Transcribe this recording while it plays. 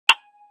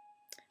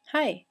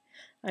Hi,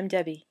 I'm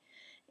Debbie,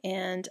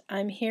 and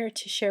I'm here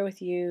to share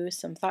with you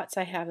some thoughts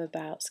I have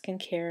about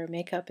skincare,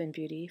 makeup, and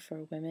beauty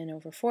for women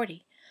over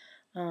 40.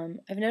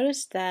 I've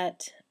noticed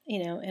that,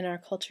 in our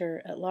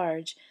culture at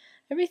large,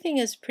 everything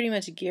is pretty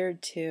much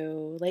geared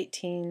to late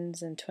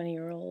teens and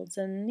 20-year-olds,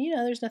 and,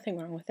 there's nothing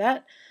wrong with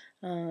that.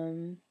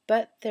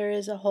 But there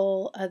is a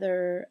whole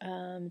other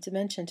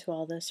dimension to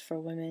all this for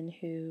women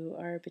who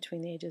are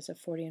between the ages of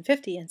 40 and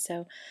 50, and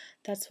so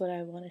that's what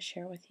I want to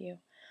share with you.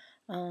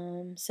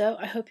 So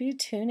I hope you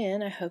tune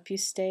in. I hope you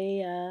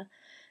stay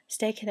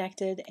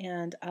connected,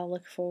 and I'll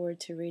look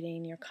forward to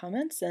reading your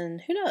comments.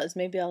 And who knows,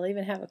 maybe I'll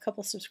even have a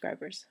couple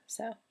subscribers.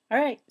 So, all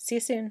right, see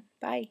you soon.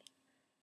 Bye.